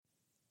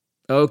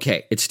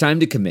Okay, it's time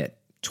to commit.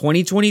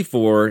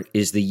 2024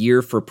 is the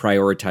year for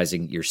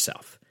prioritizing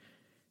yourself.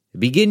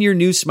 Begin your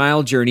new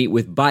smile journey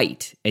with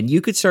Byte, and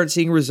you could start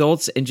seeing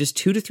results in just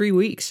 2 to 3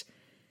 weeks.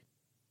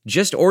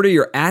 Just order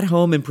your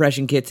at-home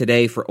impression kit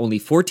today for only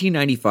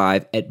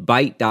 $14.95 at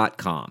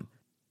Byte.com.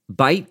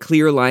 Byte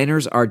clear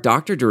liners are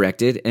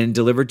doctor-directed and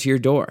delivered to your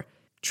door.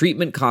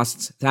 Treatment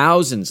costs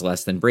thousands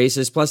less than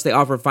braces, plus they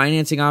offer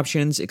financing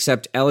options,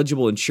 accept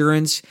eligible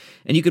insurance,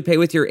 and you could pay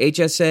with your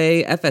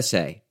HSA,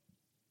 FSA.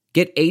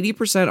 Get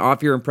 80%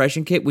 off your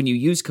impression kit when you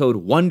use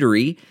code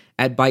WONDERY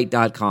at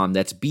Byte.com.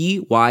 That's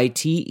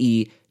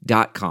BYTE.com.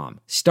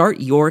 Start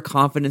your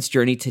confidence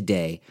journey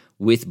today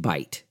with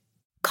Byte.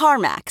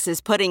 CarMax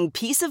is putting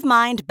peace of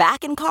mind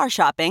back in car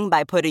shopping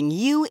by putting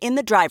you in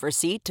the driver's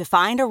seat to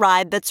find a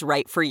ride that's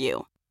right for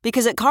you.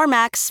 Because at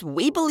CarMax,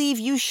 we believe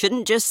you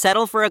shouldn't just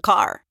settle for a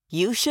car.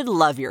 You should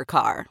love your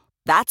car.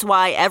 That's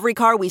why every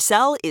car we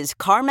sell is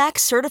CarMax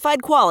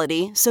certified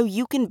quality, so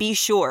you can be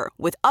sure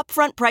with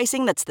upfront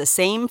pricing that's the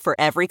same for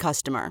every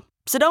customer.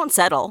 So don't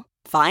settle.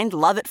 Find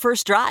love at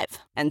first drive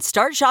and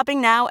start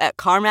shopping now at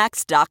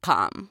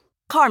CarMax.com.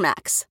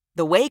 CarMax,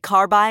 the way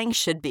car buying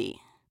should be.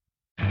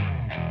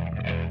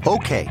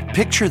 Okay,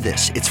 picture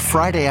this. It's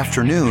Friday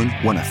afternoon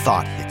when a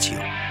thought hits you.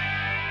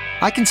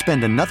 I can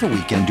spend another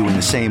weekend doing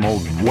the same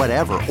old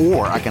whatever,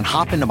 or I can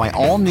hop into my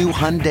all-new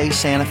Hyundai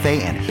Santa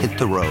Fe and hit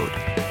the road.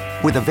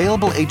 With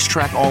available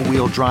H-Track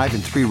all-wheel drive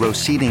and 3-row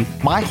seating,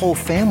 my whole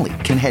family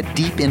can head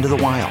deep into the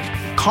wild.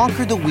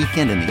 Conquer the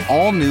weekend in the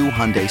all-new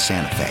Hyundai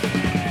Santa Fe.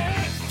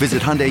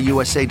 Visit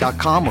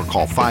HyundaiUSA.com or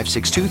call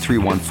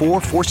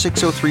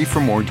 562-314-4603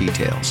 for more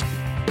details.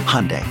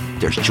 Hyundai,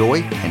 there's joy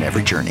in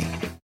every journey.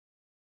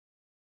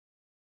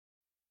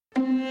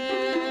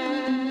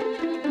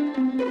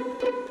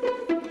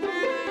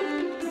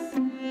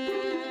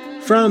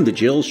 From the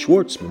Jill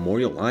Schwartz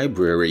Memorial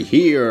Library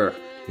here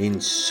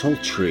in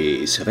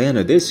sultry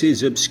Savannah, this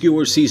is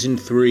Obscure Season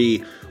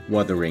 3,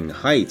 Wuthering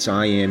Heights.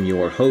 I am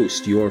your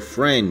host, your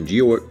friend,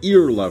 your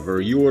ear lover,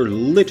 your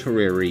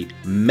literary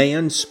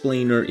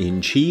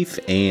mansplainer-in-chief,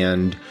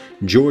 and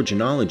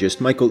Georgianologist,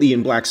 Michael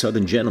Ian Black,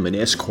 Southern Gentleman,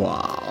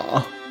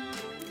 Esquire,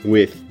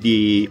 with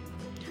the,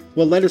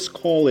 well, let us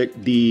call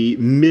it the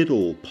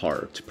middle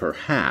part,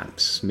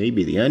 perhaps,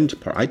 maybe the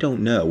end part, I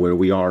don't know, where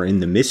we are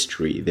in the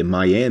mystery, the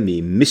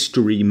Miami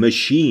Mystery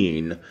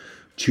Machine,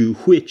 to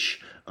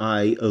which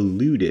I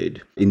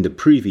alluded in the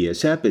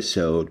previous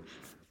episode.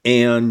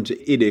 And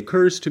it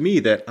occurs to me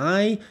that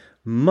I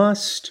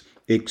must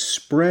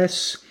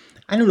express,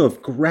 I don't know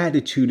if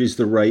gratitude is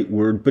the right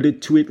word,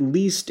 but to at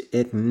least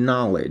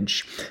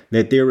acknowledge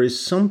that there is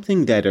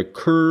something that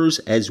occurs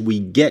as we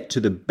get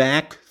to the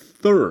back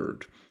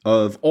third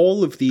of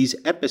all of these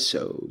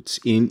episodes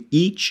in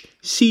each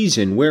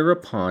season,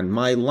 whereupon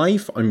my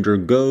life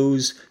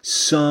undergoes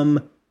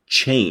some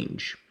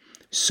change,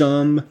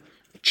 some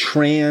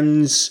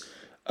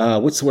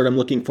what's the word I'm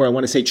looking for? I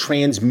want to say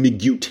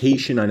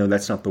transmutation. I know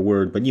that's not the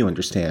word, but you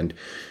understand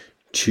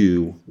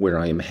to where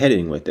I am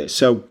heading with this.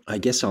 So I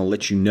guess I'll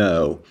let you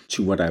know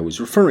to what I was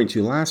referring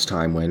to last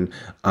time when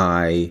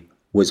I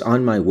was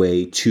on my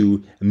way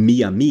to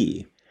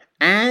Miami.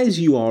 As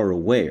you are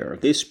aware,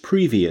 this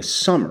previous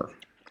summer,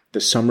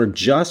 the summer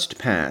just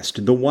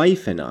past, the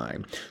wife and I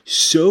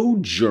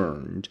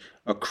sojourned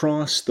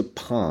across the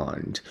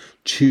pond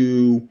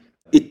to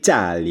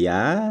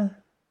Italia.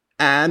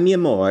 Ah, mi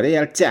amore,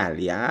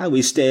 Italia.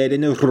 We stayed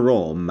in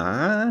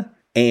Roma,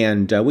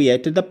 and we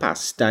ate the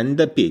pasta and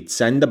the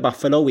pizza and the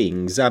buffalo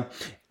wings,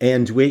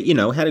 and we,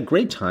 had a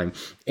great time,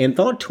 and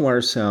thought to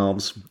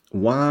ourselves,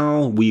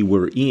 while we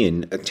were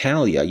in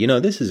Italia,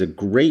 this is a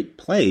great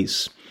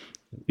place.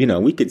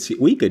 We could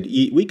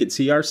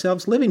see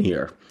ourselves living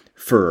here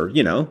for,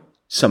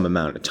 some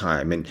amount of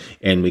time.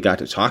 And we got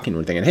to talking,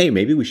 we're thinking, hey,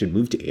 maybe we should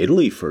move to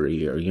Italy for a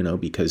year,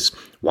 because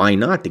why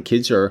not? The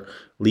kids are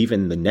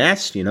leaving the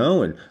nest,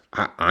 and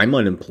I'm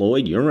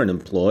unemployed, you're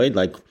unemployed.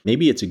 Like,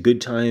 maybe it's a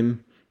good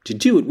time to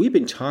do it. We've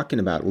been talking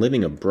about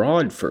living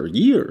abroad for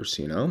years,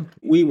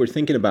 We were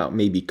thinking about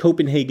maybe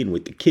Copenhagen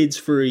with the kids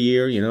for a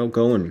year,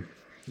 go and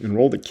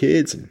enroll the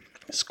kids and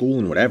school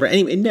and whatever.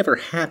 Anyway, it never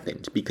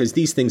happened because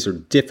these things are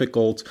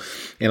difficult,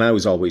 and I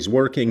was always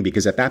working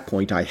because at that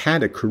point I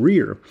had a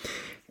career.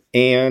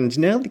 And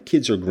now the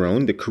kids are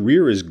grown, the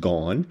career is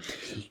gone,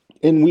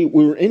 and we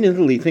were in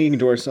Italy thinking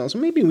to ourselves,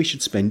 maybe we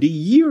should spend a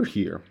year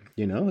here,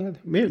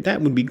 that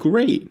would be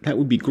great. That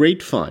would be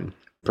great fun,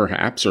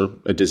 perhaps, or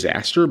a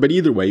disaster, but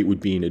either way, it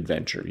would be an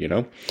adventure,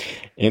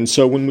 And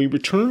so when we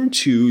returned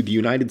to the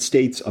United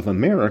States of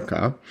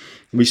America,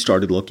 we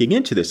started looking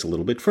into this a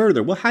little bit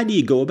further. Well, how do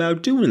you go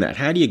about doing that?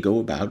 How do you go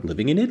about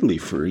living in Italy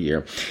for a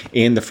year?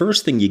 And the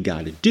first thing you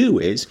got to do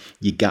is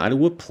you got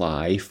to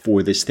apply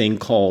for this thing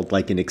called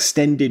like an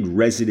extended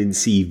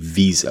residency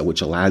visa, which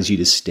allows you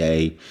to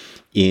stay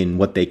in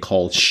what they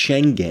call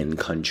Schengen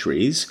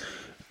countries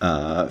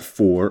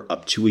for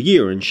up to a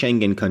year. And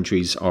Schengen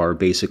countries are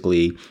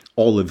basically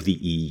all of the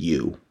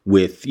EU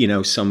with,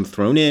 some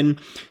thrown in,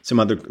 some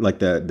other, like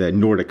the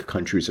Nordic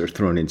countries are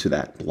thrown into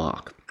that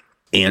block.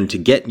 And to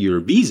get your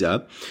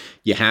visa,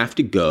 you have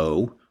to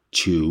go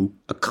to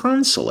a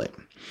consulate.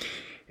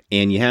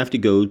 And you have to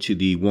go to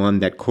the one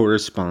that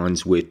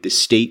corresponds with the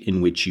state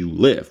in which you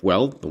live.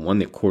 Well, the one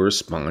that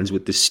corresponds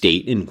with the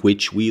state in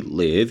which we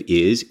live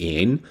is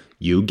in,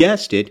 you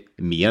guessed it,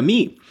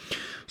 Miami.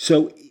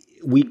 So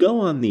we go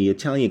on the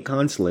Italian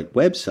consulate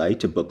website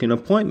to book an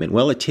appointment.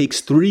 Well, it takes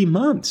 3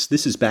 months.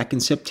 This is back in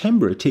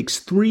September. It takes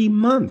 3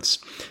 months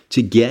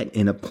to get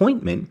an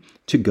appointment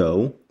to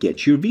go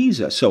get your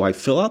visa. So I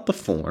fill out the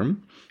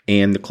form,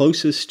 and the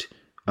closest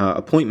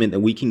appointment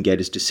that we can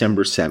get is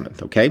December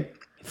 7th, okay?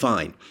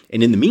 Fine.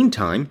 And in the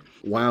meantime,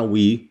 while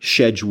we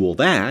schedule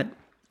that,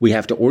 we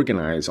have to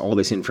organize all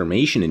this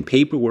information and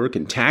paperwork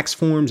and tax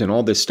forms and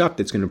all this stuff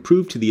that's going to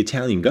prove to the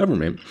Italian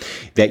government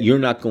that you're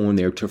not going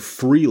there to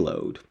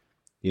freeload.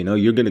 You know,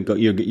 you're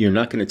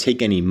not going to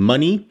take any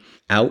money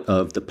out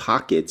of the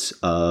pockets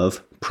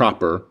of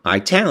proper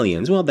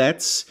Italians. Well,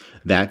 that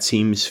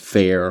seems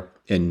fair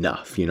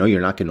enough. You know, you're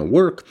not going to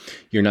work.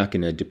 You're not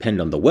going to depend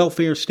on the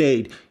welfare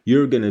state.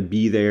 You're going to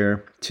be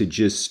there to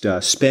just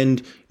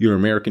spend your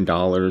American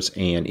dollars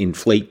and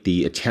inflate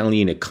the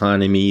Italian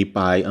economy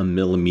by a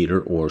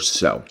millimeter or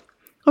so.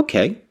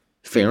 Okay,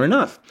 fair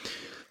enough.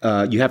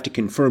 You have to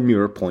confirm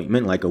your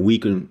appointment like a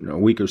week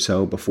or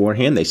so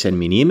beforehand. They send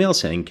me an email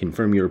saying,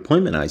 confirm your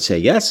appointment. I say,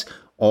 yes,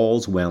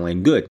 all's well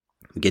and good.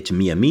 We get to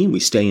Miami. We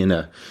stay in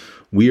a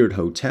weird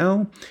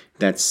hotel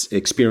that's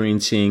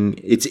experiencing,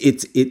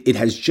 it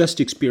has just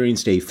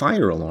experienced a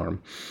fire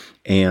alarm,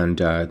 and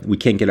we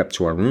can't get up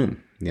to our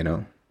room, you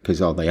know,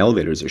 because all the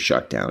elevators are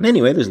shut down.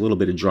 Anyway, there's a little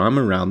bit of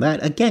drama around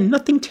that. Again,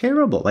 nothing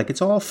terrible. Like,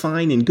 it's all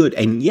fine and good.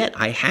 And yet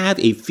I have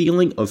a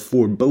feeling of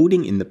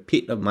foreboding in the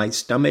pit of my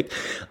stomach.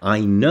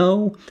 I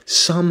know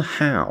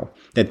somehow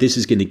that this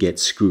is going to get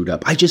screwed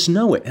up. I just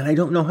know it, and I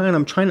don't know how. And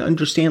I'm trying to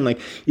understand, like,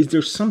 is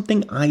there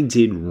something I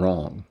did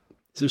wrong?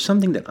 Is there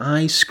something that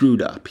I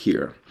screwed up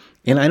here?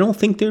 And I don't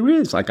think there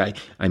is. Like,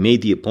 I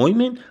made the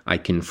appointment. I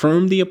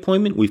confirmed the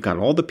appointment. We've got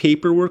all the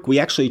paperwork. We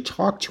actually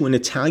talked to an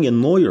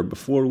Italian lawyer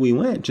before we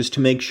went just to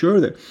make sure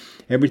that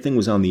everything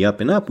was on the up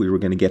and up. We were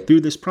going to get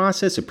through this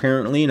process.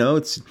 Apparently, you know,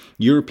 it's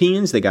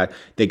Europeans. They got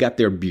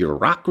their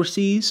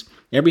bureaucracies.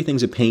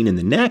 Everything's a pain in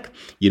the neck.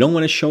 You don't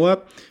want to show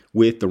up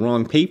with the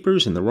wrong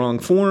papers and the wrong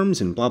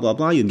forms and blah, blah,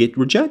 blah. You'll get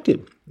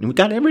rejected. And we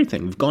got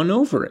everything. We've gone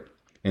over it.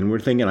 And we're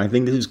thinking, I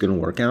think this is going to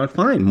work out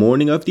fine.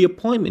 Morning of the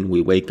appointment, we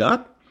wake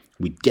up.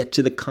 We get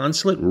to the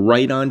consulate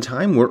right on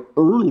time. We're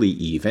early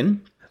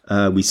even.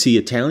 We see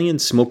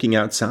Italians smoking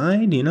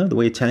outside, you know, the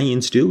way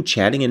Italians do,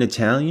 chatting in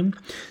Italian,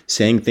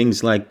 saying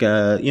things like,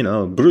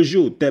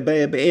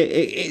 prosciutto,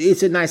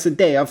 it's a nice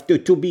day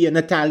to be an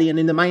Italian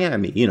in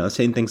Miami, you know,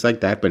 saying things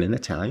like that, but in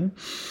Italian.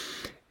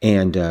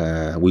 And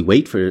we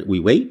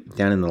wait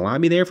down in the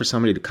lobby there for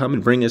somebody to come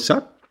and bring us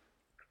up.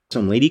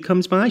 Some lady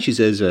comes by. She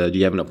says, do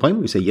you have an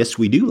appointment? We say, yes,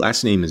 we do.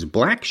 Last name is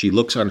Black. She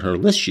looks on her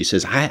list. She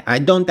says, I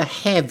don't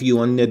have you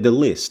on the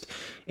list.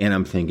 And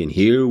I'm thinking,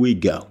 here we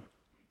go.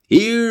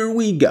 Here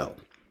we go.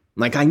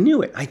 Like, I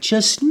knew it. I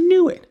just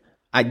knew it.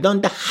 I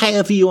don't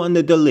have you on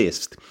the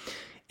list.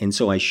 And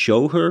so I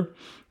show her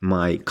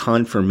my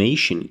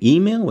confirmation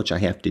email, which I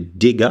have to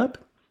dig up.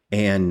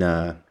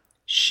 And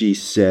she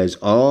says,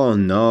 oh,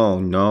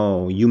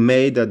 no, you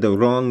made the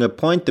wrong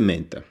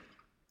appointment.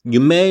 You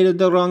made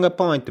the wrong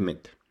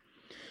appointment.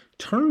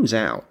 Turns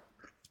out,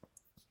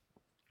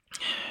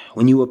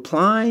 when you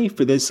apply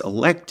for this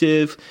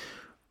elective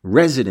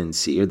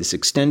residency or this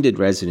extended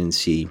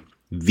residency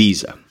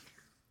visa,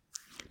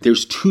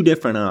 there's two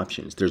different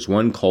options. There's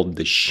one called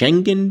the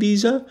Schengen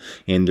visa,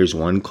 and there's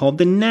one called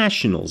the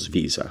Nationals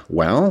visa.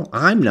 Well,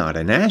 I'm not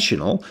a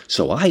national,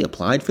 so I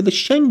applied for the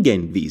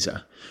Schengen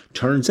visa.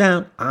 Turns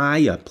out I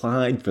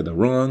applied for the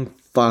wrong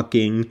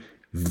fucking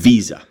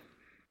visa.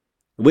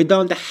 We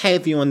don't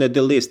have you on the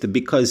list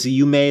because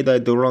you made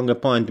the wrong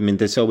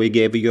appointment, so we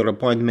gave your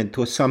appointment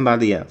to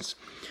somebody else.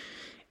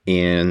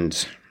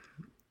 And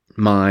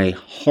my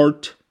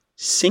heart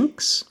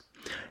sinks,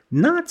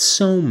 not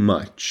so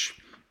much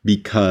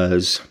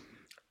because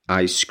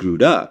I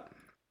screwed up,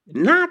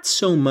 not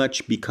so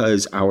much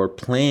because our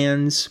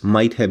plans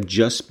might have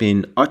just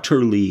been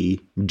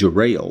utterly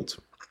derailed,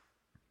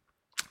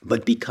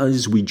 but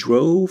because we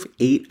drove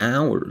 8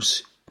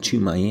 hours to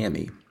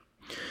Miami,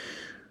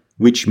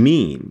 which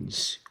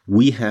means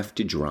we have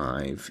to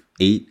drive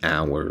 8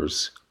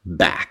 hours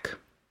back.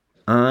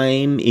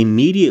 I'm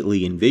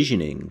immediately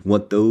envisioning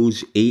what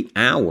those 8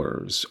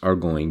 hours are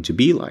going to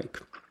be like.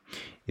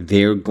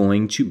 They're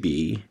going to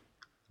be,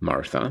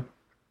 Martha,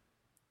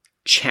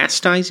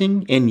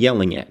 chastising and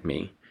yelling at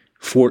me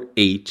for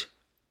 8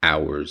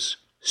 hours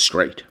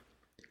straight.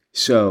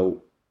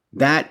 So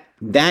that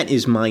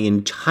is my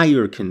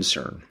entire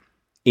concern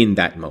in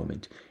that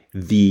moment.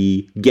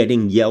 The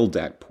getting yelled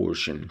at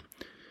portion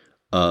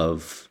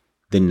of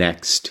the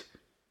next,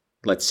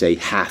 let's say,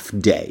 half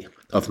day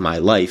of my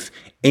life,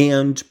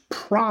 and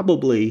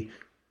probably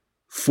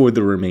for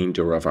the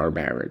remainder of our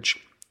marriage,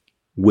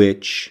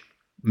 which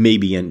may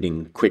be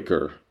ending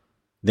quicker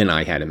than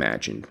I had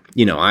imagined.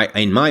 You know,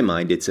 in my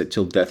mind, it's a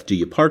till death do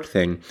you part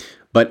thing,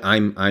 But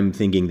I'm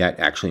thinking that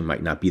actually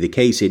might not be the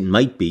case. It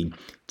might be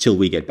till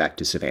we get back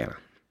to Savannah.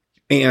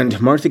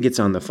 And Martha gets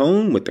on the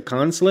phone with the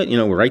consulate,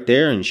 we're right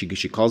there, and she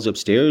calls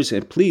upstairs,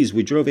 and please,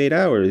 we drove 8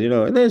 hours,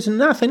 there's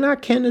nothing I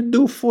can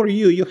do for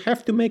you. You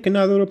have to make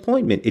another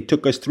appointment. It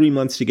took us 3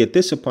 months to get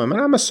this appointment.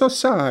 I'm so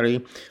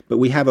sorry. But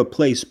we have a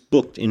place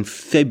booked in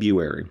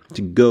February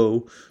to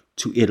go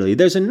to Italy.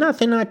 There's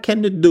nothing I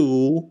can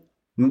do,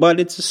 but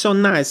it's so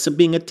nice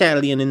being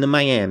Italian in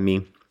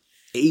Miami.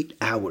 8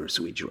 hours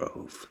we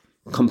drove.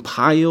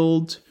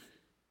 Compiled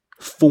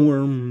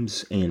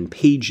forms and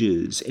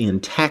pages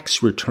and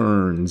tax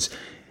returns,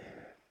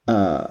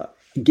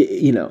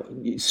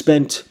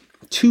 spent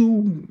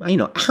 2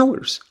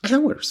 hours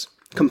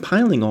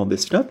compiling all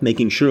this stuff,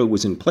 making sure it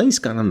was in place,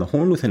 got on the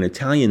horn with an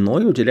Italian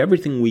lawyer, did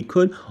everything we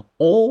could,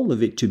 all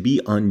of it to be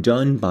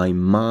undone by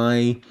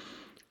my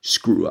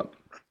screw up.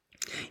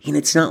 And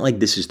it's not like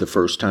this is the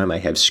first time I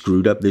have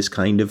screwed up this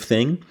kind of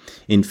thing.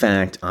 In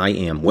fact, I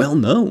am well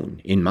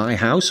known in my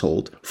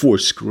household for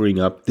screwing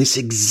up this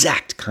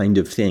exact kind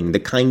of thing.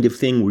 The kind of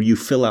thing where you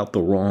fill out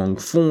the wrong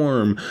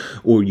form,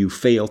 or you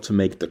fail to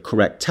make the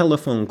correct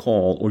telephone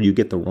call, or you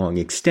get the wrong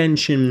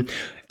extension.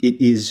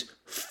 It is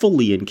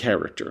fully in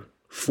character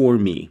for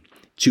me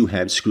to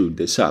have screwed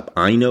this up.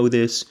 I know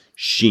this.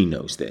 She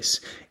knows this.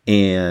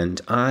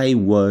 And I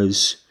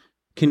was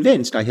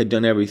convinced I had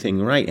done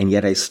everything right, and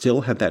yet I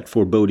still had that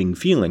foreboding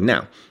feeling.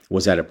 Now,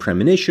 was that a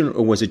premonition,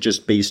 or was it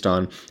just based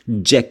on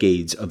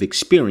decades of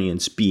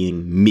experience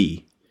being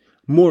me?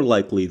 More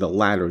likely the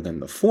latter than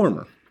the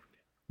former.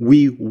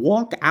 We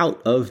walk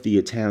out of the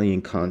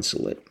Italian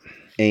consulate,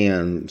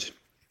 and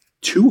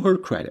to her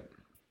credit,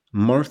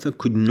 Martha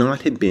could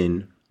not have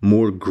been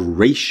more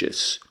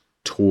gracious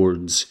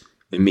towards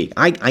me.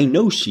 I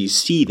know she's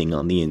seething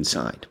on the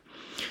inside,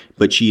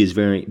 but she is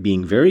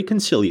being very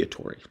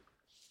conciliatory.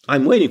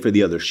 I'm waiting for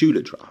the other shoe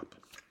to drop.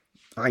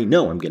 I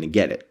know I'm going to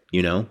get it,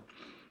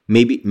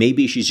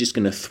 Maybe she's just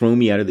going to throw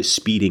me out of the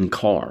speeding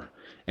car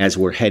as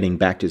we're heading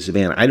back to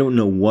Savannah. I don't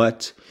know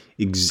what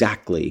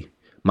exactly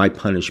my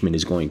punishment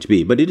is going to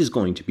be, but it is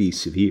going to be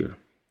severe.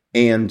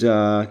 And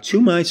to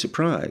my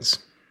surprise,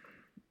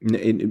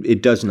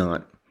 it does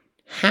not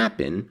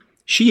happen.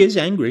 She is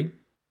angry.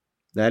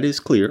 That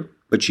is clear,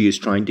 but she is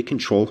trying to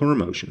control her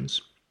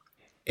emotions.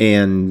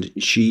 And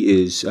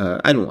she is,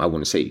 I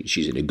want to say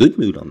she's in a good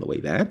mood on the way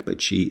back,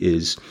 but she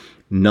is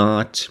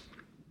not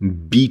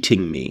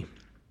beating me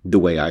the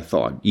way I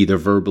thought, either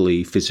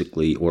verbally,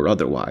 physically, or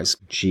otherwise.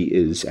 She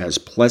is as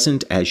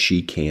pleasant as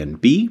she can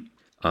be.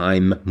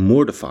 I'm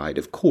mortified,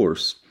 of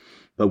course,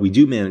 but we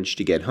do manage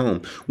to get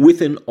home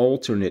with an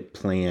alternate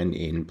plan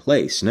in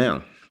place.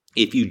 Now,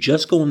 if you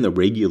just go on the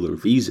regular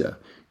visa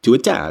to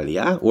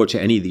Italia or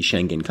to any of these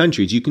Schengen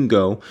countries, you can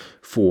go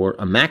for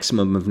a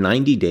maximum of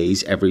 90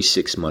 days every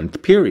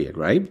 6-month period,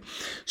 right?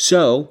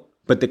 So,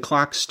 but the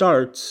clock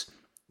starts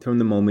from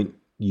the moment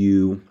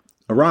you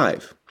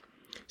arrive.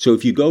 So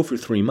if you go for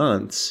 3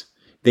 months,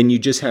 then you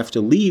just have to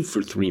leave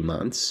for 3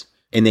 months,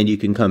 and then you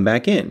can come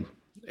back in.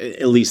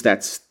 At least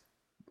that's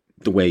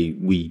the way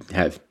we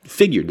have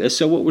figured this.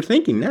 So what we're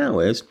thinking now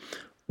is,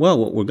 well,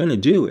 what we're going to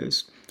do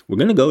is we're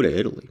going to go to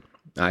Italy.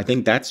 I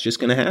think that's just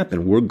going to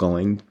happen. We're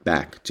going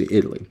back to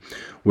Italy.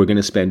 We're going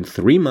to spend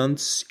 3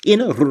 months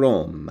in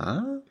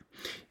Roma.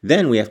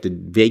 Then we have to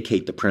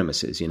vacate the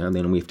premises,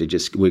 then we have to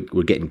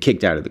we're getting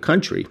kicked out of the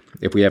country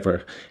if we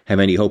ever have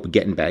any hope of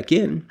getting back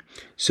in.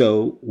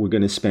 So we're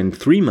going to spend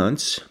 3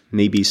 months,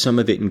 maybe some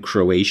of it in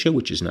Croatia,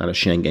 which is not a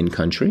Schengen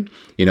country.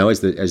 As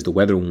the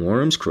weather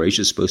warms,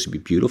 Croatia is supposed to be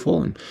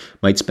beautiful, and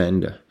might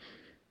spend a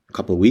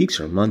couple of weeks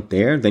or a month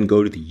there, then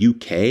go to the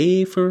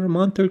UK for a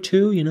month or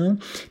two,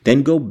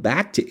 then go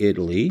back to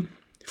Italy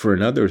for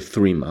another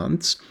 3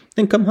 months,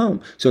 then come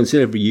home. So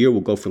instead of a year,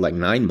 we'll go for like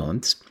 9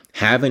 months,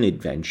 have an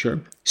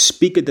adventure,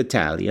 speak at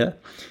Italia,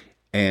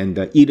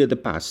 and eat the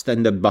pasta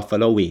and the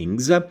buffalo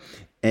wings,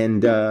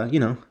 and,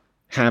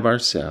 have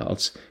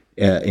ourselves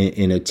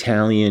an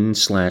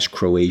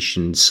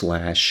Italian/Croatian/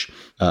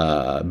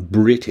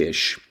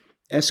 British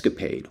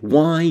escapade.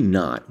 Why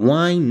not?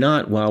 Why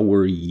not while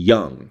we're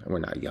young? We're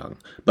not young,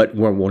 but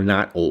we're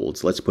not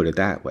old. Let's put it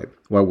that way.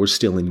 While we're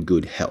still in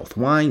good health.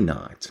 Why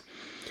not?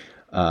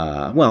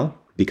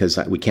 Because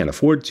we can't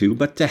afford to,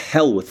 but to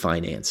hell with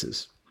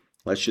finances.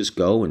 Let's just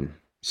go and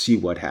see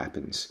what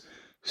happens.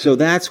 So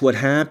that's what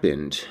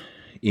happened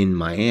in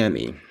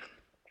Miami.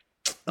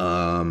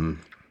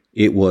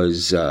 It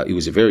was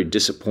a very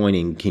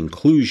disappointing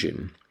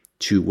conclusion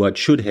to what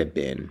should have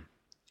been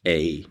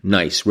a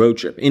nice road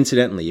trip.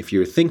 Incidentally, if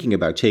you're thinking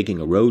about taking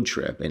a road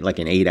trip, and like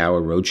an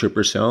 8-hour road trip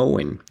or so,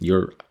 and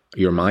you're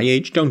my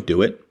age, don't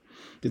do it.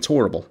 It's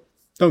horrible.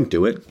 Don't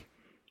do it.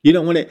 You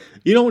don't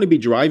want to be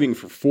driving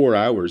for 4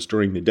 hours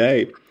during the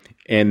day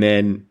and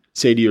then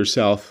say to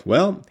yourself,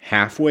 well,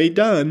 halfway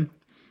done.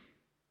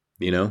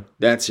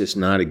 That's just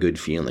not a good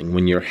feeling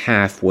when you're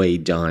halfway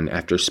done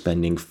after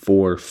spending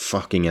 4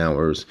 fucking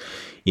hours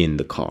in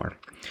the car.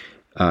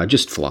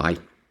 Just fly,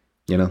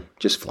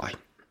 just fly.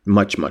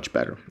 Much, much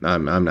better.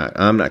 I'm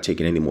not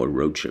taking any more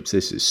road trips.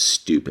 This is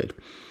stupid.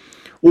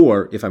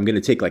 Or if I'm going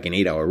to take like an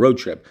 8-hour road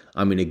trip,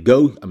 I'm going to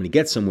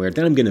get somewhere,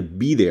 then I'm going to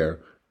be there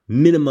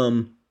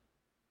minimum,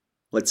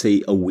 let's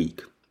say a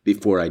week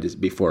before I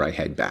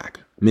head back,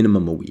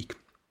 minimum a week.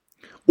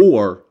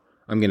 Or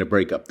I'm going to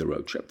break up the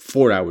road trip,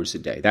 4 hours a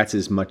day. That's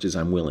as much as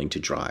I'm willing to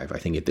drive, I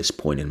think, at this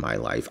point in my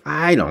life.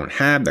 I don't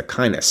have the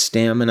kind of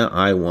stamina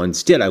I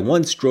once did. I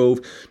once drove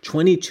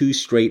 22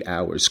 straight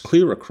hours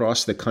clear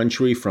across the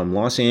country from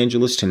Los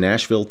Angeles to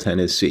Nashville,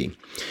 Tennessee,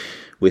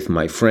 with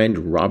my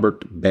friend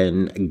Robert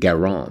Ben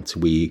Garant.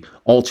 We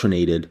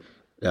alternated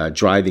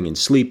driving and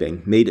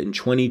sleeping, made it in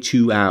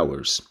 22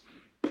 hours.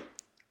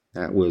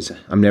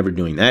 I'm never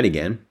doing that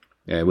again.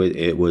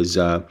 It was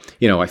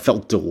I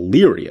felt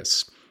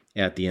delirious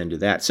at the end of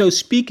that. So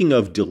speaking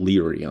of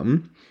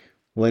delirium,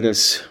 let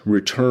us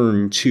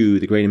return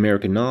to the great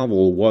American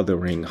novel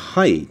Wuthering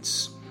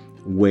Heights,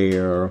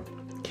 where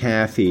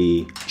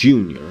Kathy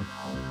Jr.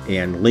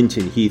 and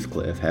Linton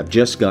Heathcliff have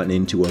just gotten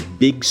into a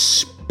big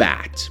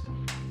spat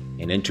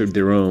and entered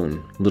their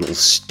own little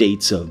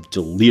states of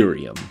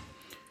delirium,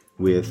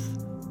 with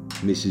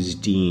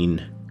Mrs.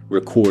 Dean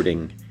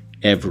recording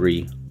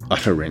every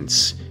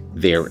utterance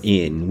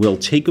therein. We'll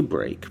take a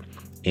break,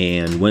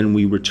 and when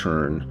we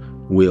return,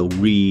 we'll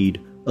read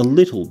a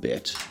little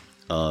bit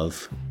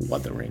of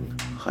Wuthering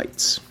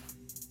Heights.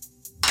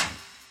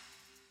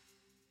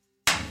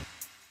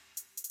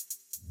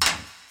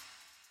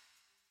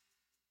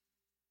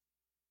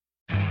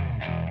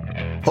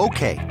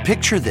 Okay,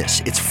 picture this.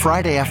 It's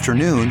Friday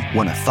afternoon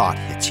when a thought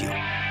hits you.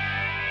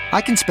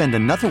 I can spend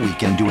another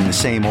weekend doing the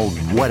same old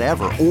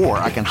whatever, or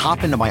I can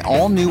hop into my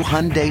all-new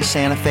Hyundai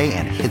Santa Fe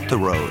and hit the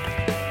road.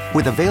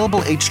 With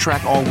available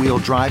H-Track all-wheel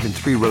drive and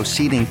 3-row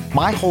seating,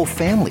 my whole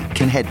family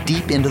can head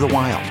deep into the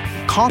wild.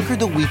 Conquer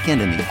the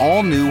weekend in the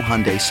all-new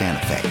Hyundai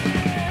Santa Fe.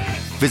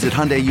 Visit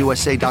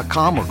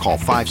HyundaiUSA.com or call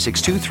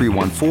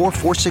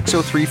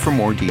 562-314-4603 for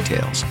more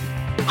details.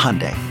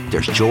 Hyundai,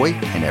 there's joy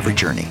in every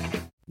journey.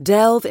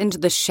 Delve into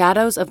the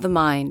shadows of the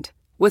mind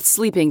with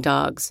Sleeping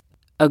Dogs,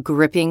 a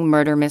gripping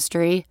murder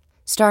mystery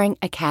starring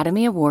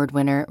Academy Award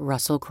winner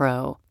Russell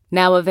Crowe.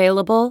 Now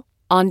available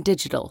on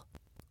digital.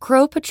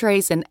 Crowe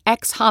portrays an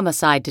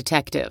ex-homicide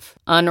detective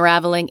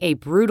unraveling a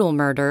brutal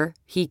murder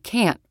he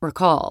can't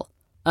recall.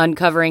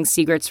 Uncovering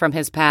secrets from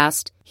his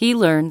past, he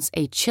learns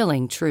a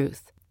chilling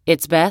truth.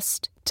 It's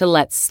best to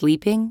let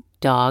sleeping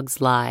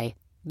dogs lie.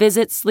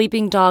 Visit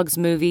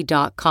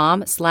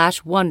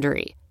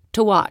sleepingdogsmovie.com/Wondery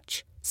to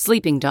watch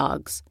Sleeping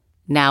Dogs,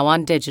 now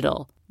on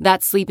digital.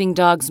 That's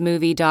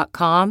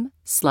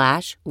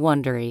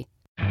sleepingdogsmovie.com/Wondery.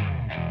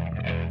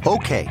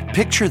 Okay,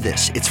 picture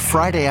this. It's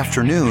Friday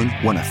afternoon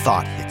when a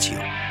thought hits you.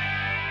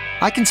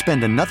 I can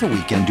spend another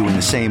weekend doing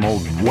the same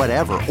old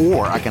whatever,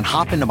 or I can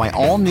hop into my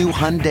all-new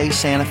Hyundai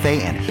Santa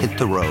Fe and hit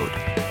the road.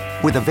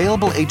 With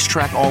available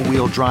H-Track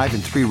all-wheel drive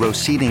and 3-row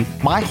seating,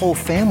 my whole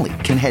family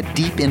can head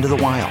deep into the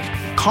wild.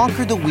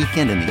 Conquer the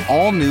weekend in the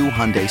all-new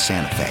Hyundai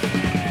Santa Fe.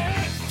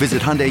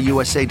 Visit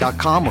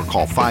HyundaiUSA.com or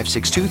call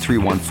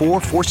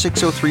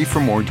 562-314-4603 for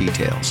more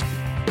details.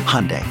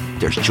 Hyundai,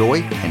 there's joy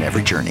in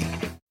every journey.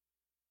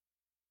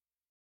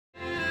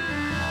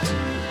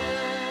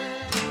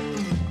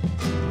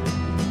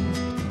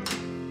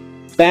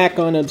 Back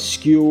on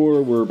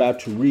Obscure, we're about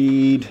to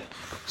read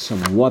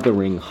some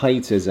Wuthering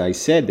Heights. As I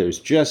said, there's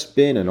just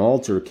been an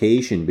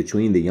altercation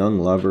between the young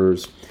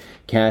lovers,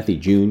 Kathy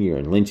Jr.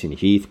 and Linton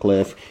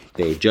Heathcliff.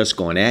 They've just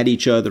gone at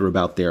each other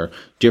about their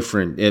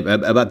different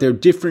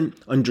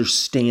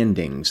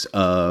understandings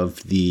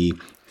of the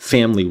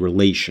family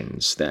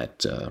relations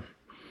that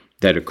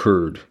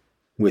occurred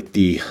with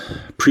the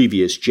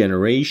previous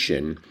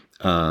generation.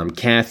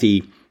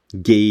 Kathy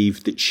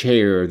gave the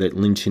chair that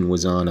Linton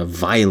was on a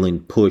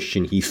violent push,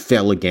 and he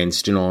fell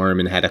against an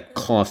arm and had a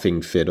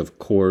coughing fit, of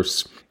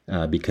course,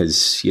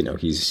 because,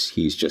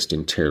 he's just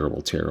in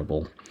terrible,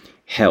 terrible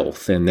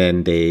health. And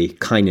then they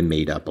kind of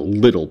made up a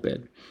little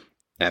bit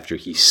after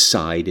he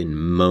sighed and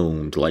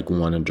moaned like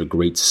one under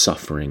great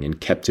suffering and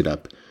kept it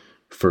up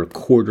for a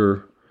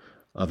quarter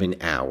of an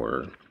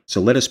hour. So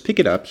let us pick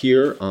it up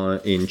here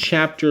in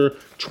chapter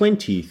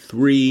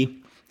 23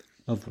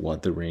 of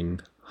Wuthering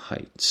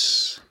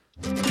Heights.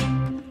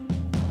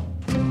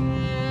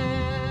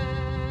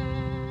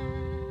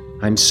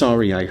 "I'm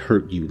sorry I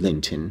hurt you,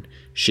 Linton,"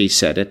 she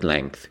said at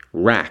length,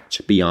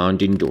 racked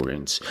beyond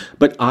endurance.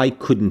 "But I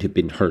couldn't have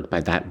been hurt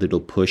by that little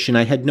push, and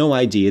I had no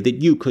idea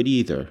that you could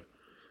either.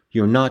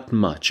 You're not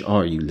much,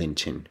 are you,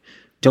 Linton?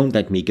 Don't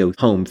let me go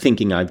home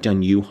thinking I've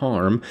done you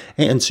harm.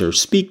 Answer,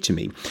 speak to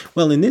me."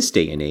 Well, in this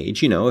day and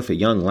age, if a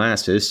young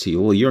lass says to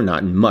you, "Well, you're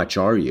not much,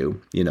 are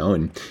you?"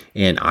 And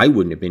I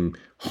wouldn't have been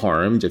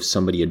harmed if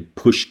somebody had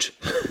pushed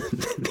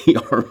the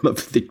arm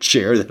of the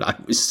chair that I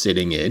was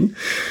sitting in.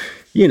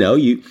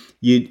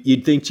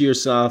 You'd think to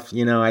yourself,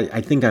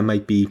 I think I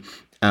might be,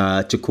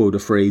 to quote a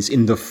phrase,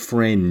 in the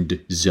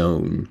friend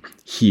zone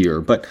here.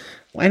 But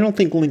I don't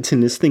think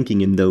Linton is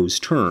thinking in those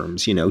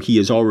terms. He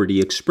has already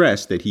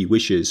expressed that he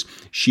wishes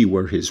she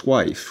were his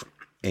wife.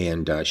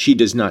 And she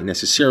does not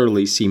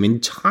necessarily seem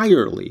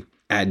entirely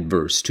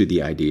adverse to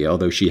the idea,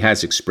 although she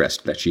has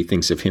expressed that she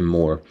thinks of him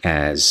more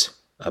as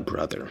a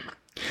brother.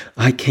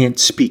 "I can't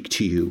speak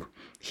to you,"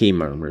 he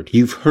murmured.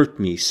 "You've hurt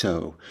me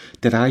so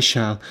that I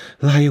shall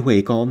lie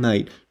awake all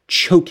night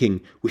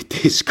choking with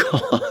this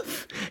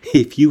cough.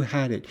 If you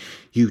had it,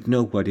 you'd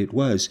know what it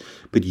was,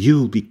 but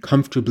you'll be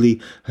comfortably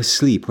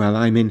asleep while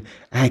I'm in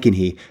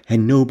agony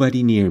and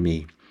nobody near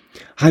me.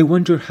 I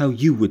wonder how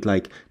you would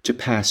like to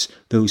pass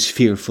those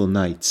fearful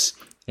nights."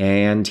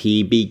 And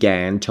he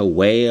began to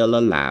wail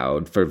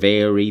aloud for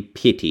very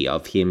pity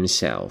of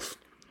himself.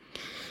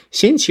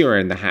 "Since you're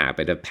in the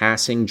habit of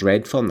passing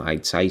dreadful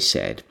nights," I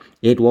said,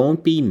 "it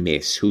won't be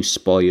Miss who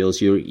spoils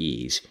your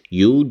ease.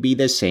 You'd be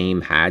the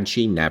same had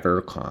she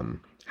never come.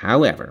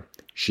 However,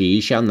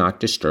 she shall not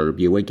disturb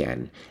you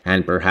again,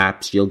 and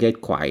perhaps you'll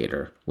get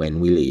quieter when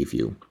we leave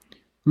you."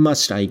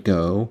 "Must I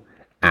go?"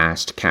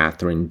 asked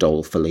Catherine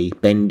dolefully,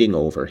 bending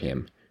over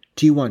him.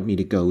 "Do you want me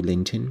to go,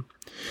 Linton?"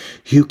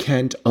 "You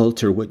can't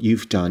alter what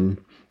you've done,"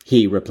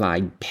 he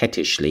replied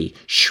pettishly,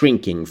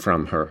 shrinking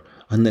from her,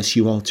 "unless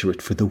you alter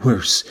it for the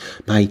worse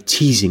by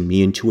teasing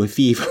me into a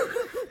fever."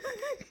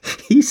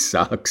 He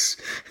sucks.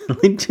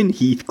 Linton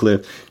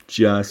Heathcliff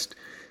just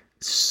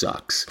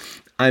sucks.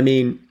 I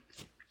mean,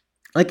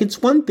 like,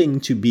 it's one thing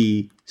to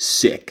be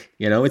sick,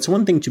 it's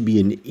one thing to be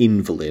an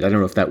invalid. I don't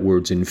know if that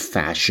word's in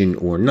fashion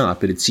or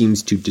not, but it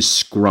seems to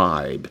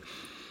describe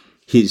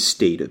his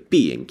state of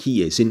being.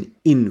 He is an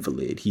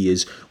invalid. He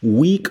is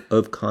weak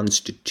of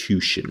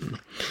constitution.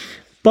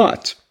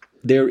 But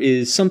there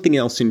is something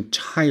else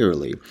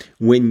entirely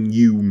when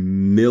you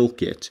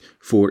milk it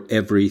for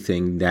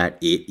everything that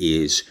it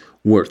is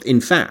worth.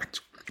 In fact,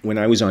 when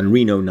I was on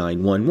Reno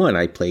 911,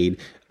 I played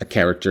a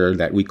character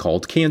that we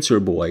called Cancer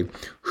Boy,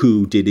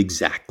 who did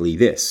exactly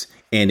this.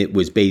 And it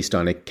was based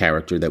on a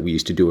character that we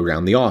used to do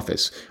around the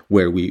office,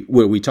 where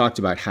we talked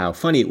about how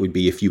funny it would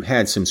be if you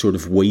had some sort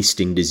of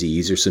wasting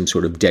disease or some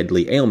sort of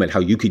deadly ailment, how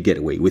you could get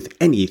away with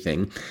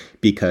anything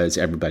because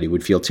everybody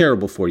would feel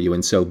terrible for you.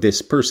 And so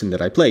this person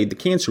that I played, the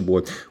Cancer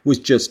Boy, was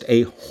just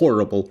a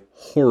horrible,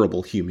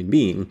 horrible human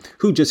being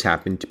who just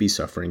happened to be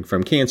suffering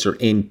from cancer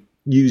and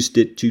used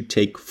it to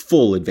take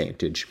full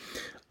advantage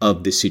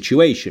of the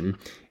situation.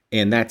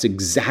 And that's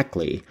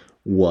exactly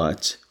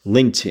what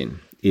Linton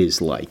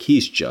is like.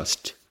 He's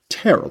just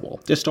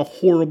terrible. Just a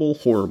horrible,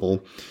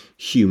 horrible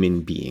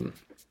human being.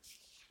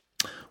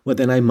 "Well,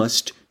 then I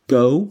must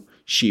go,"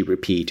 she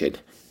repeated.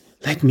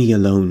 "Let me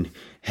alone,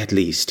 at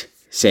least,"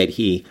 said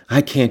he.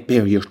 "I can't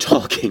bear your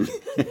talking."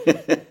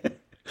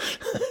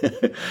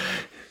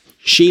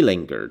 She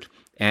lingered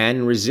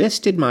and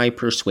resisted my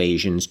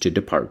persuasions to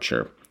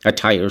departure, a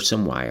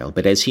tiresome while,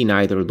 but as he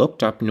neither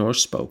looked up nor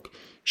spoke,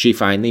 she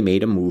finally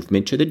made a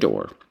movement to the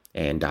door,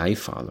 and I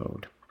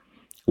followed.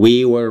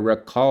 We were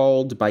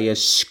recalled by a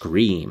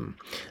scream.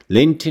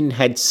 Linton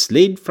had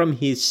slid from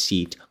his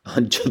seat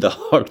onto the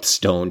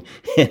hearthstone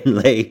and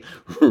lay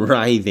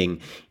writhing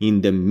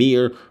in the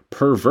mere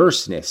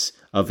perverseness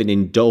of an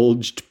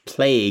indulged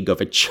plague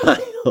of a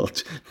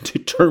child,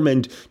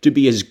 determined to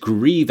be as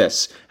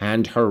grievous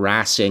and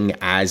harassing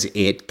as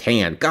it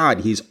can.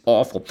 God, he's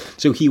awful.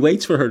 So he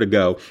waits for her to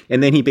go,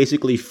 and then he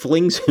basically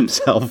flings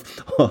himself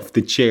off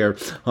the chair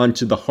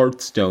onto the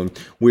hearthstone,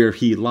 where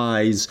he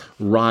lies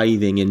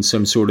writhing in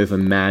some sort of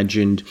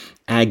imagined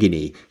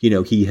agony.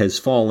 He has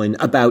fallen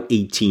about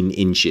 18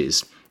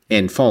 inches.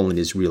 And fallen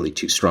is really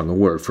too strong a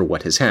word for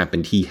what has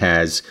happened. He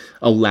has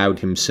allowed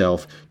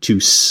himself to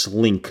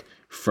slink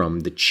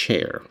from the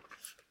chair.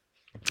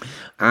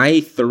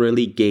 I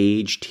thoroughly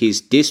gauged his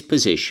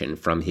disposition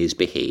from his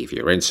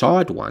behavior and saw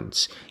at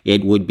once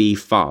it would be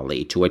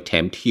folly to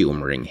attempt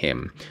humoring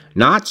him.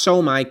 Not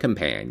so my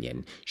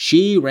companion.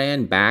 She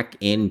ran back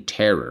in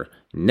terror,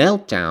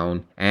 knelt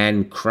down,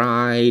 and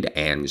cried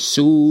and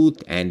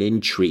soothed and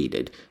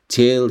entreated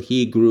till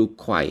he grew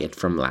quiet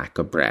from lack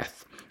of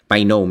breath,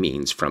 by no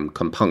means from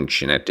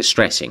compunction at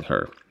distressing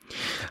her.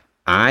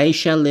 "I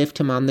shall lift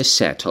him on the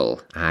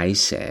settle," I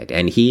said,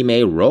 "and he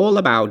may roll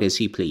about as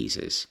he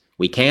pleases.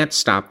 We can't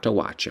stop to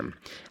watch him.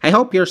 I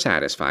hope you're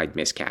satisfied,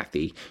 Miss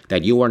Cathy,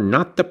 that you are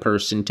not the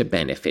person to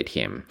benefit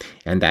him,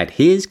 and that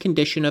his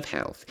condition of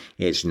health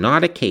is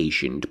not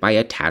occasioned by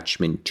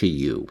attachment to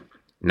you.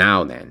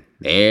 Now then,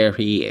 there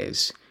he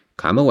is.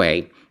 Come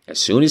away. As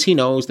soon as he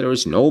knows there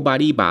is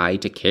nobody by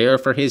to care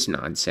for his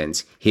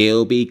nonsense,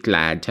 he'll be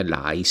glad to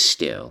lie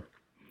still."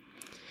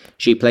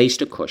 She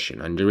placed a cushion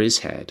under his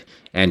head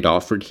and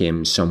offered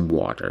him some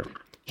water.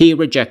 He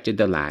rejected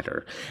the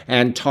latter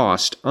and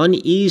tossed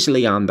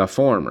uneasily on the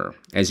former,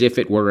 as if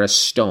it were a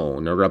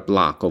stone or a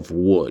block of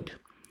wood.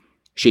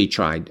 She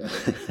tried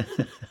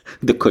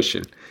the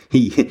cushion.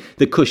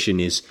 The cushion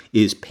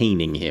is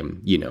paining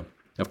him,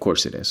 Of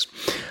course it is.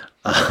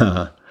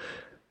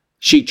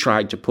 She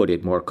tried to put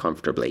it more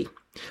comfortably.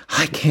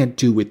 "I can't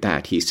do with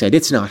that," he said.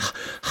 "It's not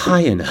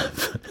high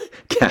enough."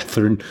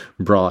 Catherine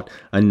brought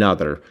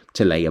another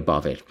to lay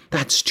above it.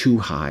 "That's too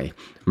high,"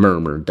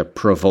 murmured the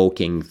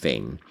provoking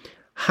thing.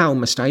 "How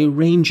must I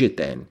arrange it,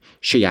 then?"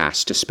 she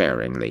asked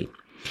despairingly.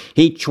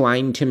 He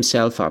twined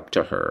himself up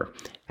to her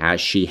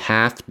as she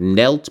half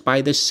knelt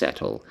by the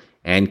settle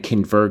and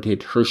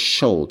converted her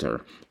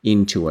shoulder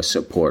into a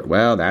support.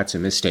 Well, that's a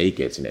mistake,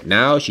 isn't it?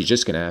 Now she's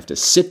just going to have to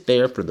sit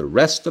there for the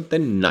rest of the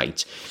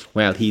night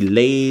while he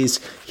lays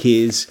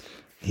his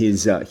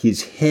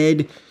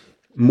head,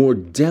 more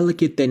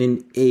delicate than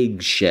an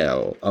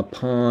eggshell,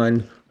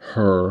 upon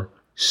her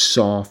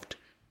soft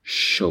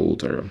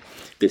shoulder.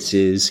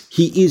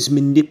 He is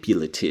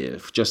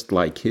manipulative, just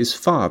like his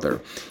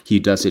father. He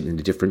does it in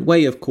a different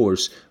way, of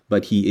course,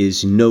 but he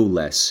is no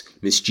less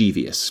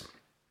mischievous.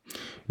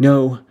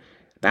 "No,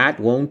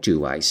 that won't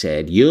do," I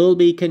said. "You'll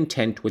be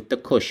content with the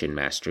cushion,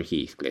 Master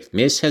Heathcliff.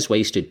 Miss has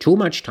wasted too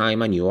much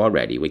time on you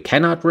already. We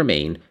cannot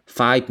remain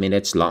 5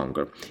 minutes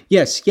longer."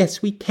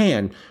 Yes, we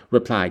can,"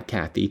 replied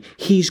Cathy.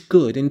 "He's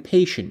good and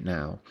patient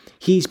now.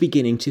 He's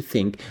beginning to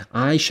think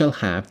I shall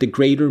have the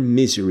greater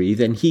misery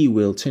than he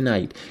will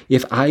tonight,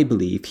 if I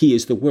believe he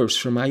is the worse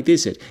for my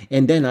visit,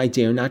 and then I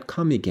dare not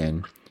come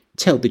again.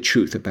 Tell the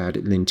truth about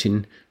it,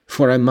 Linton,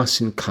 for I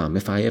mustn't come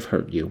if I have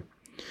hurt you."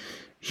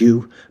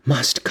 "You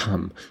must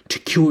come to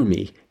cure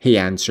me," he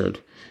answered.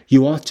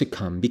 "You ought to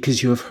come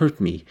because you have hurt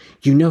me.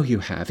 You know you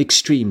have,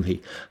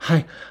 extremely.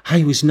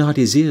 I was not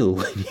as ill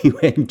when you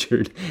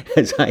entered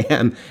as I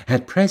am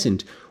at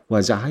present,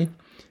 was I?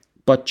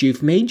 But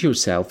you've made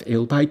yourself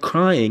ill by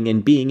crying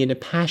and being in a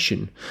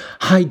passion."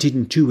 "I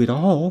didn't do it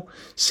all,"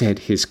 said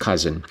his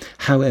cousin.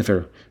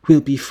 "However, we'll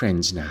be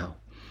friends now.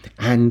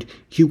 And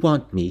you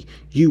want me.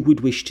 You would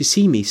wish to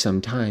see me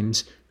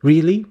sometimes.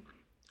 Really?"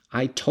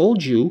 "I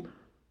told you."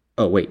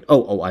 Oh, wait.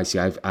 Oh, I see.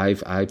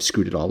 I've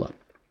screwed it all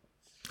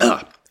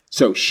up.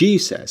 So she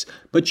says,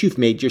 "But you've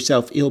made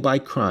yourself ill by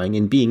crying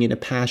and being in a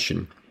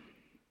passion."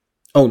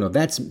 Oh, no,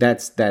 that's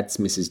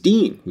Mrs.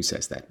 Dean who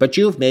says that. "But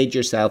you've made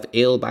yourself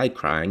ill by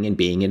crying and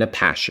being in a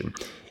passion."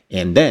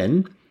 And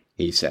then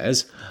he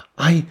says,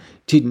 "I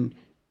didn't..."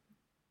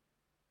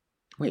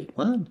 Wait,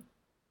 what?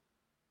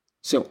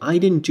 "So I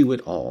didn't do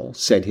it all,"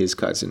 said his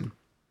cousin.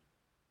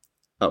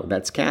 Oh,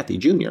 that's Cathy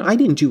Jr. "I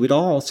didn't do it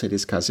all," said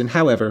his cousin.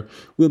 "However,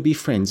 we'll be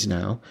friends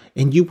now.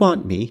 And you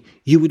want me.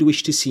 You would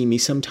wish to see me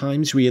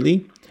sometimes,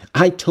 really?"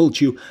 "I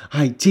told you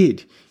I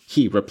did,"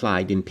 he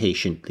replied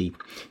impatiently.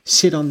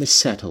 "Sit on the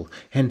settle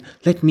and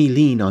let me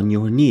lean on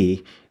your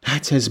knee.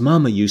 That's as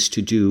Mamma used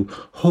to do,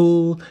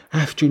 whole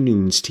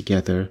afternoons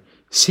together.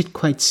 Sit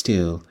quite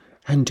still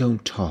and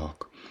don't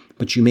talk.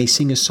 But you may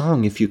sing a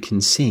song if you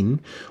can sing,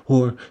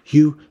 or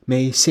you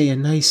may say a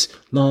nice,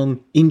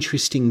 long,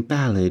 interesting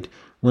ballad,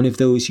 one of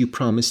those you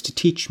promised to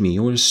teach me,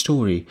 or a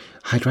story.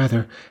 I'd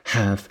rather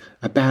have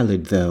a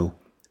ballad, though.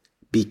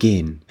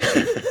 Begin."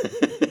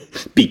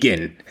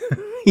 Begin.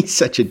 He's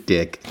such a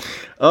dick.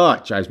 Oh,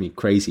 it drives me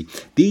crazy.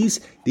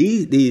 These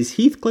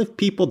Heathcliff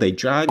people, they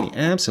drive me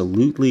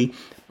absolutely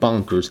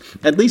bonkers.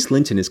 At least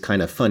Linton is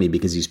kind of funny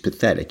because he's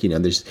pathetic. You know,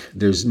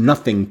 there's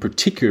nothing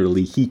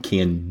particularly he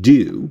can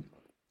do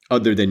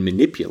other than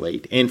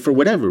manipulate. And for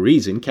whatever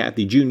reason,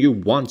 Cathy Jr.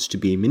 wants to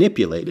be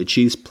manipulated.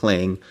 She's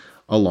playing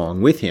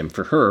along with him.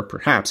 For her,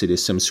 perhaps it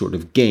is some sort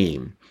of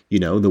game. You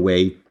know, the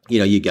way,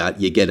 you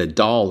get a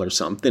doll or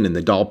something and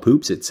the doll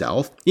poops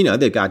itself.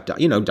 They've got,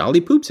 Dolly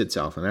poops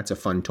itself, and that's a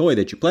fun toy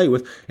that you play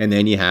with. And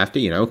then you have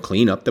to,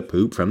 clean up the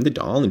poop from the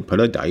doll and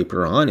put a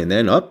diaper on, and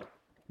then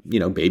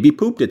baby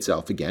pooped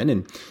itself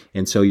again.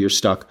 And so you're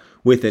stuck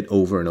with it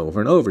over and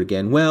over and over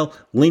again. Well,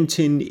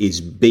 Linton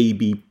is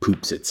baby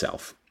poops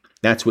itself.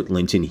 That's what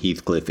Linton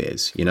Heathcliff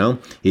is,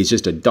 He's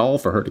just a doll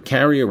for her to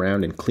carry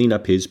around and clean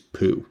up his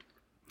poo.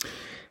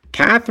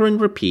 Catherine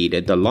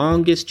repeated the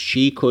longest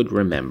she could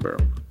remember.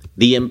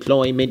 The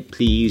employment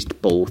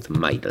pleased both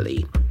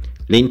mightily.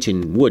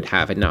 Linton would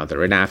have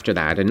another, and after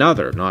that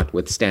another,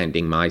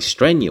 notwithstanding my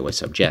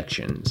strenuous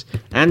objections.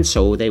 And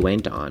so they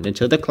went on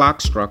until the clock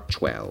struck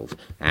 12,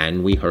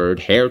 and we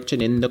heard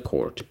Hareton in the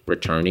court,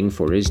 returning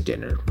for his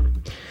dinner.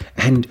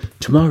 "And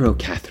tomorrow,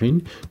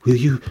 Catherine, will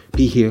you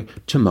be here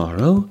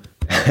tomorrow?"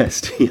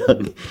 asked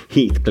young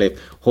Heathcliff,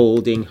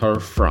 holding her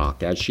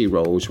frock as she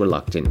rose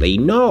reluctantly.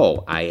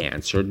 "No," I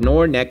answered,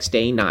 "nor next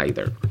day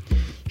neither."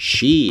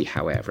 She,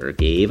 however,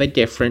 gave a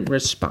different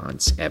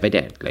response,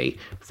 evidently,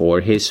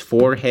 for his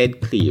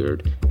forehead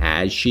cleared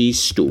as she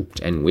stooped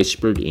and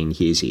whispered in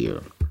his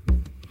ear.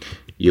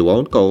 "You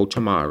won't go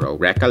tomorrow,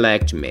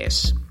 recollect,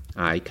 miss,"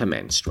 I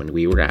commenced when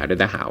we were out of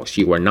the house.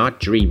 "You are not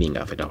dreaming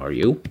of it, are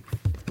you?"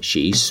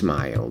 She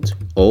smiled.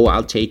 "Oh,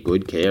 I'll take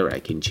good care," I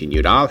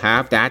continued. "I'll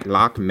have that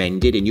lock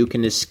mended, and you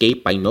can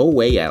escape by no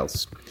way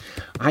else."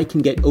 "I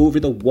can get over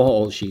the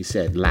wall," she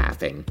said,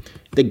 laughing.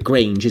 "The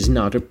Grange is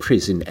not a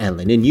prison,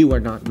 Ellen, and you are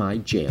not my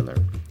jailer.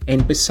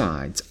 And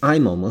besides,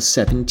 I'm almost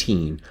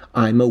 17.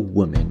 I'm a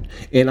woman,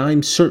 and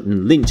I'm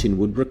certain Linton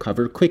would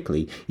recover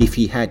quickly if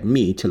he had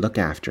me to look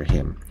after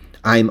him.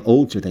 I'm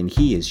older than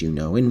he is,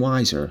 and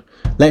wiser.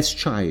 Less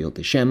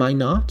childish, am I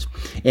not?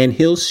 And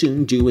he'll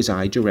soon do as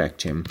I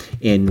direct him,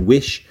 and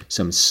wish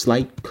some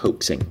slight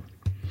coaxing.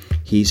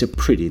 He's a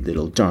pretty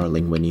little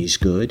darling when he's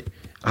good.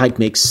 I'd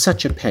make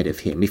such a pet of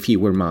him if he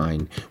were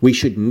mine. We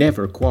should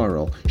never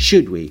quarrel,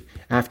 should we,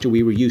 after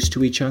we were used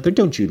to each other?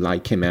 Don't you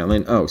like him,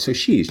 Ellen?" Oh, so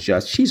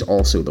she's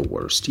also the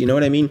worst. You know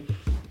what I mean?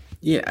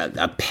 Yeah,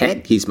 a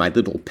pet. He's my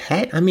little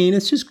pet. I mean,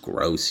 it's just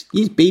gross.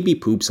 He's baby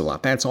poops a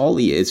lot. That's all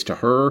he is to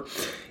her.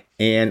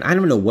 And I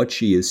don't know what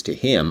she is to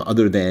him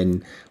other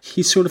than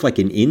he's sort of like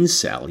an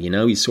incel, you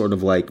know? He's sort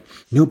of like,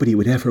 nobody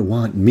would ever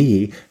want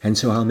me, and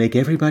so I'll make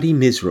everybody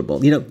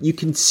miserable. You know, you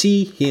can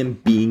see him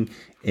being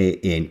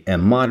a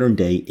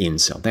modern-day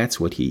incel. That's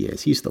what he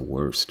is. He's the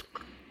worst.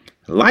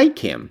 Like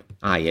him,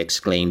 I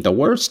exclaimed, the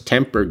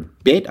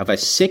worst-tempered bit of a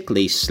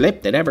sickly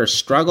slip that ever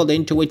struggled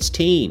into its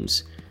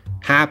teens.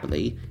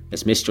 Happily,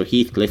 as Mr.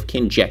 Heathcliff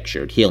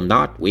conjectured, he'll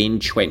not win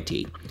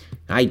 20.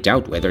 I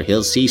doubt whether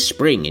he'll see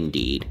spring,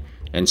 indeed.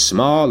 And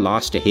small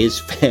loss to his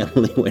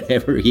family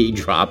whenever he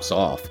drops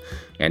off.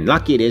 And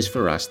lucky it is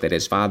for us that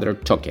his father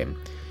took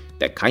him.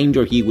 The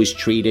kinder he was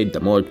treated, the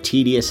more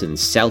tedious and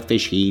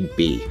selfish he'd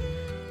be.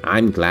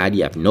 I'm glad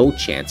you have no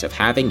chance of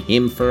having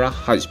him for a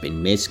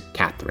husband, Miss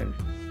Catherine.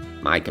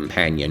 My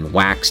companion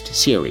waxed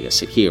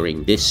serious at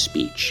hearing this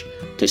speech.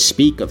 To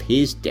speak of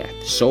his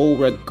death so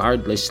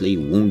regardlessly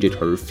wounded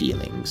her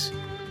feelings.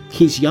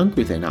 He's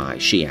younger than I,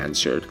 she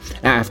answered,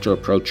 after a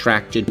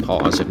protracted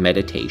pause of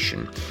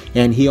meditation,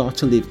 and he ought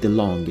to live the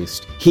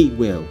longest. He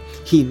will.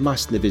 He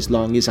must live as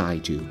long as I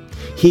do.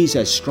 He's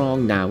as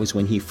strong now as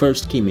when he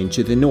first came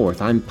into the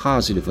north, I'm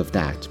positive of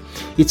that.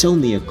 It's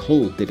only a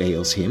cold that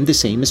ails him, the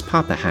same as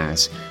Papa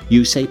has.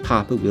 You say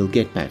Papa will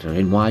get better,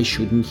 and why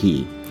shouldn't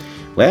he?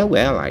 Well,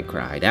 well, I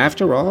cried,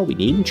 after all, we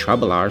needn't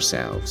trouble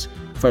ourselves.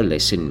 For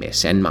listen,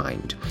 miss, and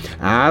mind,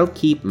 I'll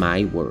keep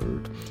my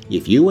word.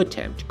 If you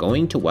attempt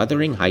going to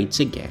Wuthering Heights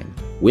again,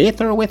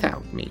 with or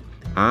without me,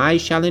 I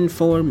shall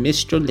inform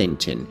Mr.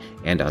 Linton,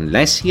 and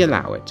unless he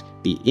allow it,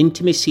 the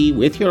intimacy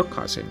with your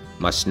cousin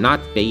must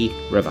not be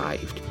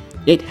revived.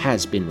 It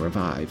has been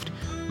revived,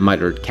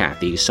 muttered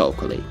Cathy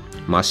sulkily.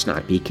 Must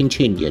not be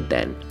continued,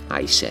 then,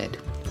 I said.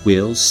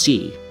 We'll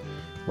see,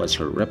 was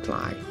her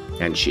reply,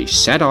 and she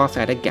set off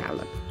at a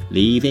gallop,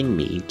 leaving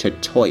me to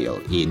toil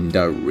in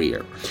the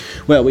rear.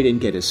 Well, we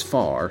didn't get as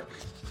far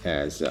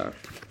as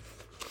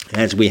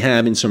we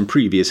have in some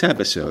previous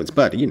episodes,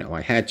 but, you know,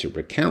 I had to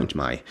recount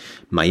my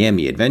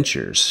Miami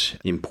adventures,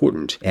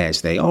 important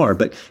as they are.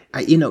 But,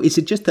 is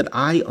it just that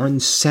I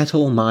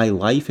unsettle my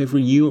life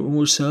every year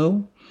or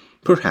so?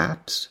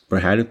 Perhaps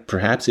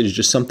it is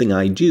just something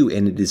I do,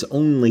 and it is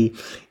only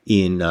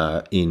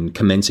in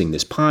commencing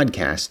this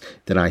podcast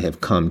that I have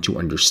come to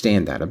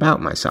understand that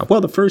about myself.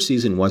 Well, the first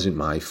season wasn't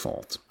my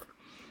fault.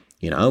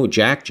 You know,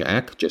 Jack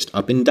just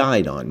up and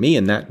died on me,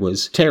 and that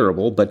was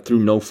terrible, but through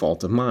no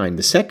fault of mine.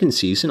 The second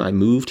season, I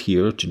moved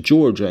here to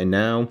Georgia, and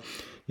now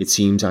it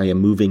seems I am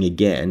moving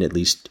again, at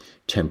least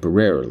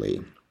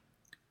temporarily,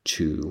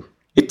 to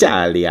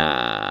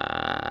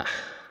Italia.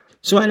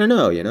 So I don't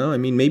know, I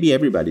mean, maybe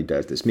everybody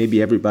does this.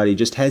 Maybe everybody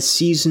just has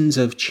seasons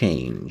of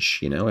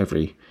change,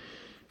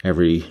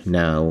 every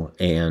now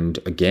and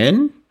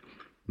again.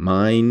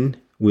 Mine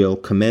will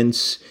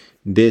commence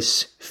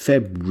this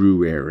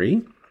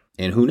February.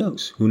 And who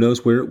knows? Who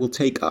knows where it will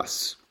take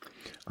us?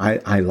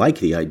 I like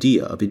the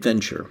idea of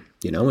adventure,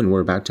 and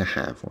we're about to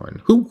have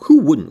one.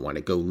 Who wouldn't want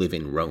to go live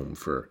in Rome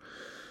for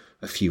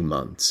a few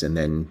months and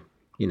then,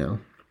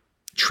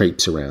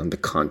 traipse around the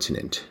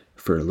continent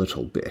for a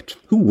little bit?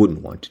 Who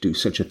wouldn't want to do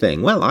such a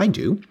thing? Well, I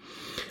do.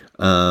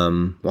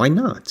 Why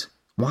not?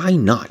 Why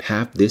not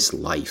have this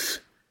life?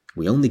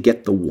 We only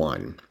get the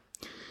one,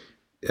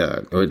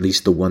 or at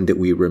least the one that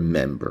we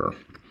remember.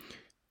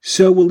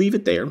 So we'll leave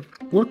it there.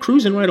 We're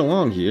cruising right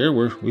along here.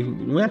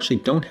 We actually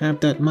don't have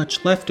that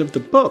much left of the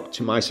book.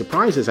 To my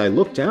surprise, as I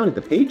look down at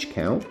the page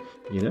count,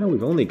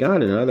 we've only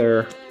got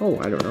another,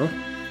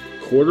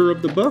 quarter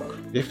of the book,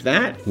 if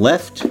that,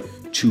 left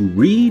to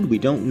read. We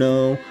don't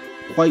know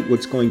quite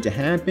what's going to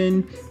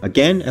happen.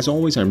 Again, as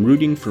always, I'm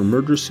rooting for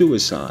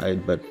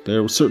murder-suicide, but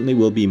there certainly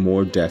will be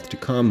more death to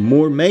come,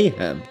 more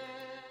mayhem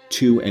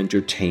to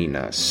entertain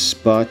us.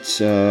 But,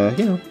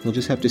 we'll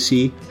just have to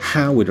see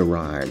how it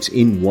arrives,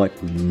 in what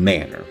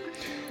manner.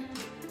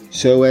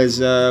 So as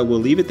we'll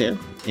leave it there,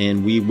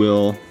 and we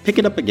will pick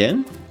it up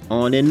again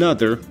on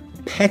another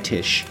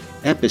pettish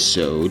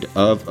episode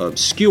of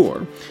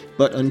Obscure.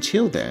 But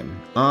until then,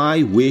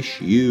 I wish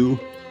you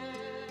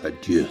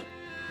adieu.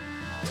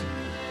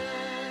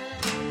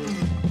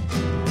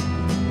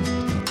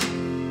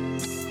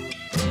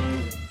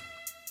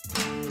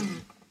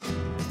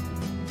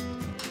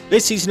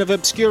 This season of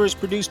Obscure is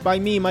produced by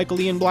me, Michael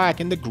Ian Black,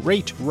 and the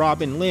great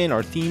Robin Lynn.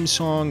 Our theme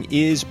song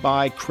is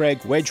by Craig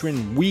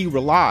Wedren. We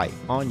rely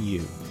on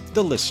you,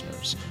 the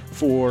listeners,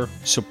 for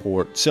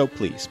support. So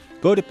please,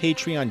 go to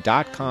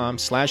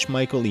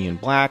patreon.com/Michael Ian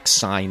Black.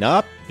 Sign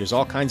up. There's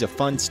all kinds of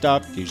fun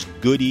stuff. There's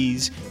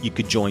goodies. You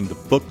could join the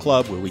book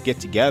club where we get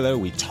together.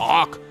 We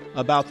talk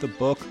about the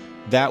book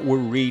that we're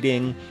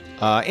reading.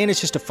 And it's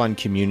just a fun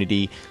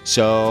community.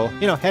 So,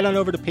 head on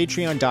over to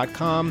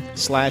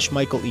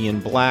patreon.com/Michael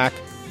Ian Black.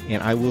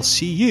 And I will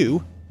see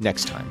you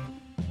next time.